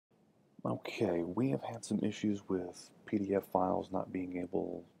Okay, we have had some issues with PDF files not being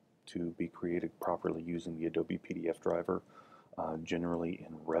able to be created properly using the Adobe PDF driver, generally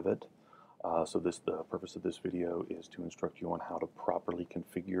in Revit. The purpose of this video is to instruct you on how to properly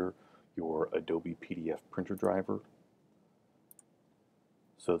configure your Adobe PDF printer driver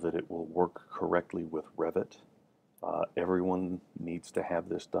so that it will work correctly with Revit. Everyone needs to have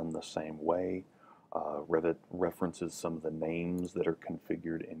this done the same way. Revit references some of the names that are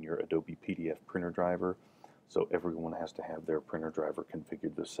configured in your Adobe PDF printer driver, so everyone has to have their printer driver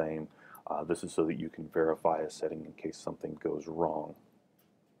configured the same. This is so that you can verify a setting in case something goes wrong.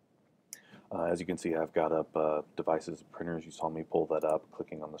 As you can see, I've got up devices and printers. You saw me pull that up,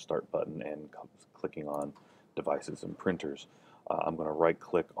 clicking on the start button and clicking on devices and printers. I'm going to right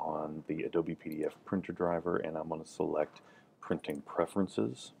click on the Adobe PDF printer driver and I'm going to select printing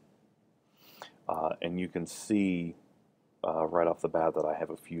preferences. And you can see right off the bat that I have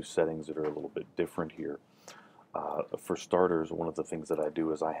a few settings that are a little bit different here. For starters, one of the things that I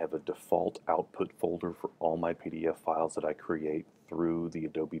do is I have a default output folder for all my PDF files that I create through the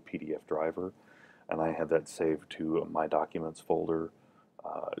Adobe PDF driver, and I have that saved to my documents folder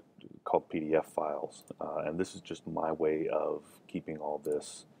called PDF files. And this is just my way of keeping all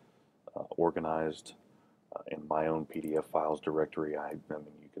this organized in my own PDF files directory. I mean,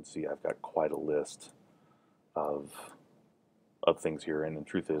 you can see I've got quite a list of things here, and the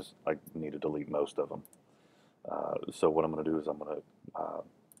truth is I need to delete most of them. So what I'm going to do is I'm going to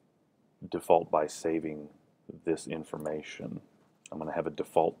default by saving this information. I'm going to have a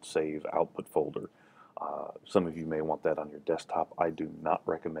default save output folder. Some of you may want that on your desktop. I do not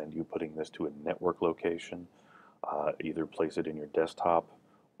recommend you putting this to a network location. Either place it in your desktop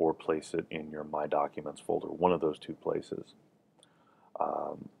or place it in your My Documents folder, one of those two places.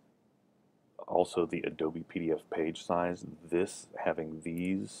 Also, the Adobe PDF page size, having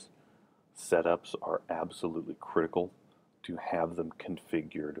these setups are absolutely critical to have them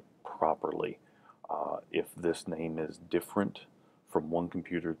configured properly. If this name is different from one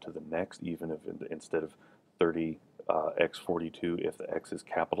computer to the next, even if instead of 30x42, if the X is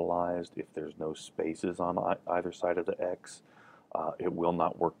capitalized, if there's no spaces on either side of the X, it will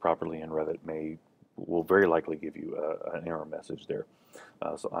not work properly, and Revit will very likely give you an error message there.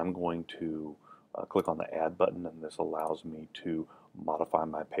 So I'm going to click on the Add button, and this allows me to modify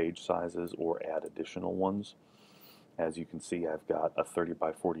my page sizes or add additional ones. As you can see, I've got a 30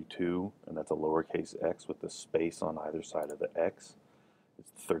 by 42, and that's a lowercase x with the space on either side of the X.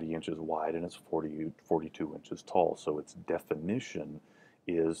 It's 30 inches wide and it's 42 inches tall, so its definition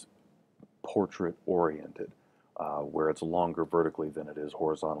is portrait oriented, where it's longer vertically than it is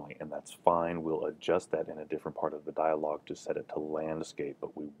horizontally, and that's fine. We'll adjust that in a different part of the dialog to set it to landscape,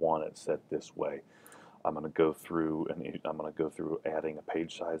 but we want it set this way. I'm going to go through adding a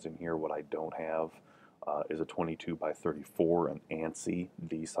page size in here. What I don't have is a 22 by 34, an ANSI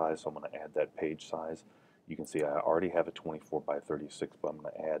D size, so I'm going to add that page size. You can see I already have a 24 by 36, but I'm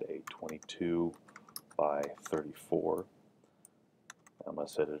going to add a 22 by 34. I'm going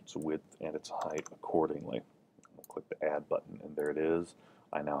to set its width and its height accordingly. I'm going to click the Add button, and there it is.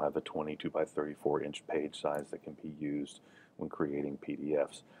 I now have a 22 by 34 inch page size that can be used when creating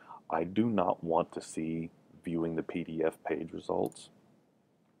PDFs. I do not want to see viewing the PDF page results.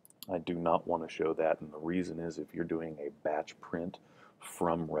 I do not want to show that, and the reason is if you're doing a batch print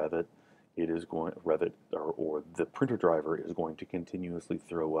from Revit, Revit or the printer driver is going to continuously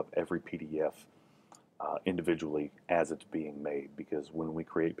throw up every PDF individually as it's being made, because when we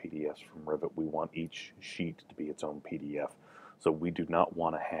create PDFs from Revit, we want each sheet to be its own PDF. So we do not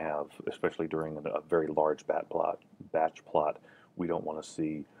want to have, especially during a very large batch plot, we don't want to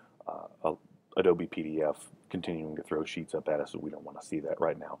see Adobe PDF continuing to throw sheets up at us, so we don't want to see that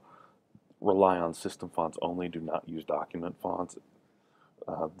right now. Rely on system fonts only. Do not use document fonts.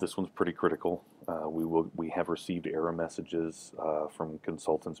 This one's pretty critical. We have received error messages from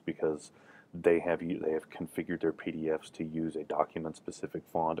consultants because they have configured their PDFs to use a document-specific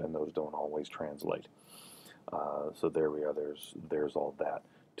font, and those don't always translate. So there we are. There's all that.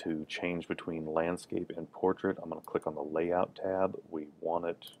 To change between landscape and portrait, I'm going to click on the Layout tab. We want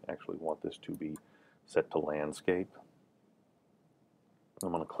this to be set to landscape.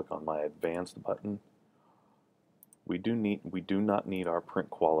 I'm going to click on my Advanced button. We do not need our print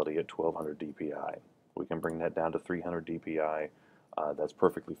quality at 1200 dpi. We can bring that down to 300 dpi. That's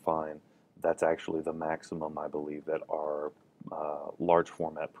perfectly fine. That's actually the maximum, I believe, that our large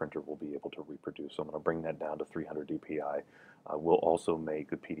format printer will be able to reproduce. So I'm going to bring that down to 300 dpi. We'll also make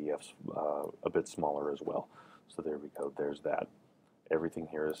the PDFs a bit smaller as well. So there we go. There's that. Everything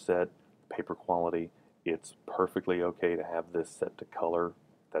here is set. Paper quality. It's perfectly okay to have this set to color.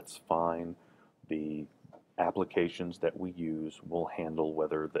 that's fine. The applications that we use will handle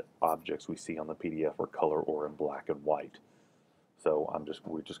whether the objects we see on the PDF are color or in black and white. So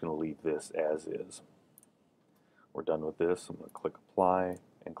we're just going to leave this as is. We're done with this. I'm going to click Apply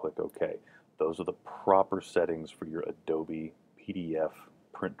and click OK. Those are the proper settings for your Adobe PDF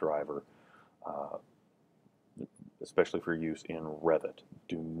print driver, especially for use in Revit.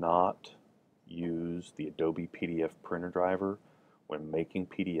 Do not use the Adobe PDF printer driver when making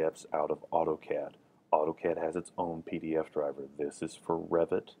PDFs out of AutoCAD. AutoCAD has its own PDF driver. This is for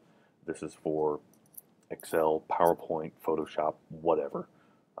Revit. This is for Excel, PowerPoint, Photoshop, whatever.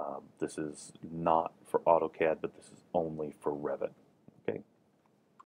 This is not for AutoCAD, but this is only for Revit.